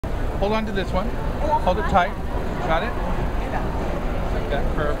hold on to this one. Hold it tight. Got it? Like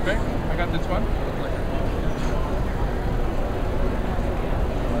that. Perfect. I got this one.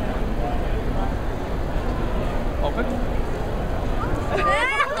 Open.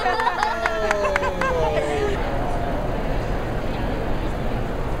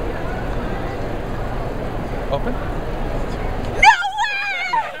 Open. No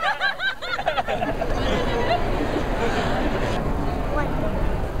way!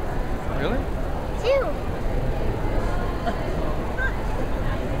 Really? 2.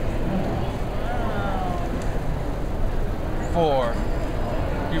 Four.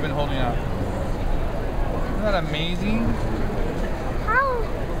 You've been holding up. Isn't that amazing? How?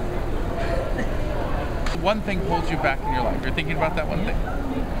 One thing holds you back in your life. You're thinking about that one thing.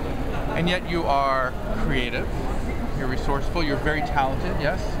 And yet you are creative, you're resourceful, you're very talented,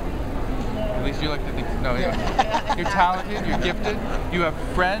 yes? At least you like to think, no, yeah. You're talented, you're gifted, you have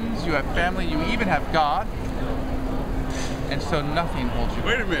friends, you have family, you even have God. And so nothing holds you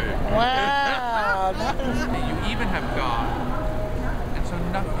back. Wait a minute. Wow. You even have God. And so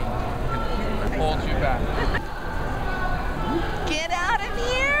nothing can hold you back. Get out of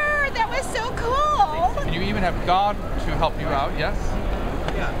here! That was so cool! And you even have God to help you out, yes?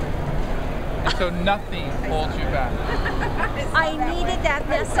 Yeah. And so nothing holds you back. I needed that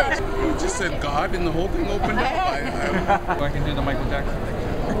message. You just said God and the whole thing opened up. So I can do the Michael Jackson thing.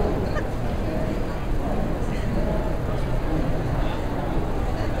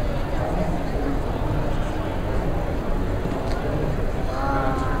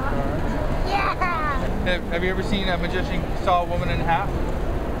 Yeah. Have you ever seen a magician saw a woman in half?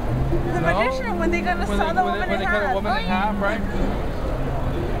 The magician, when they gonna saw the woman when in they cut a half. woman in half, right?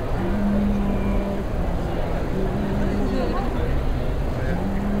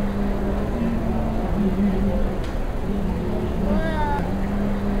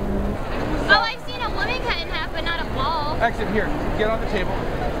 Oh, I've seen a woman cut in half, but not a ball. Exit here. Get on the table.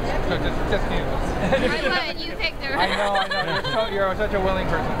 No, just you. I would. You picked her. I know. You're such a willing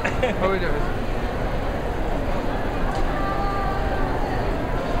person. What we do is.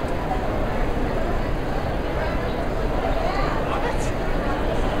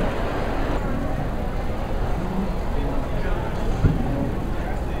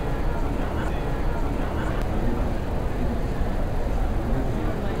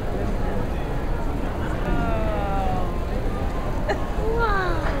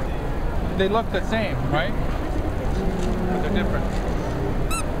 Wow. They look the same, right? But they're different.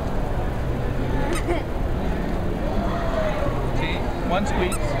 See, one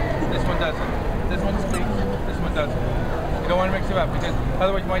squeaks, this one doesn't. This one squeaks, this one doesn't. You don't want to mix them up because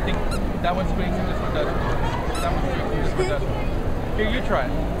otherwise you might think that one squeaks and this one doesn't. That one squeaks and this one doesn't. Here, you try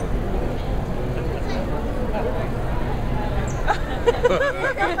it.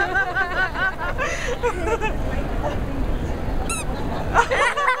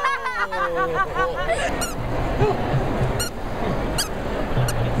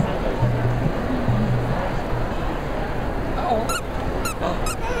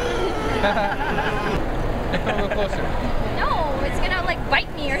 Come a little closer. No, it's gonna like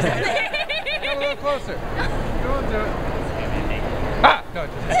bite me or something. Come a little closer. Go on, do it. Ah! No,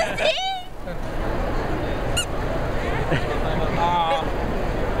 just.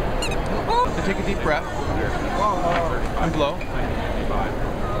 So take a deep breath and blow.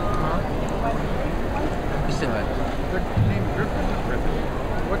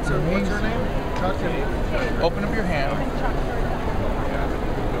 What's her name? Open up your hand.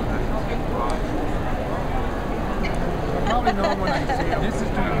 Probably know when I see him. This is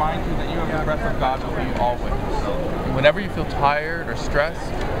to remind you that you have the breath of God with you always. And whenever you feel tired or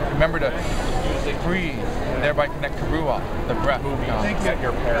stressed, remember to breathe and thereby connect to Ruach, the breath of God. Thank you.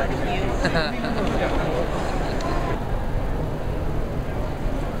 Your parents.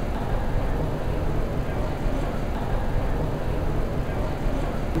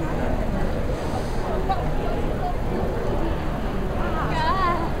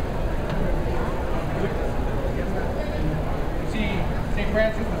 St.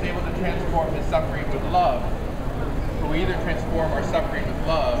 Francis was able to transform his suffering with love. So we either transform our suffering with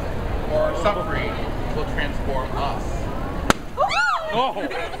love, or our suffering will transform us. Oh!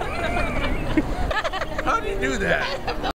 How do you do that?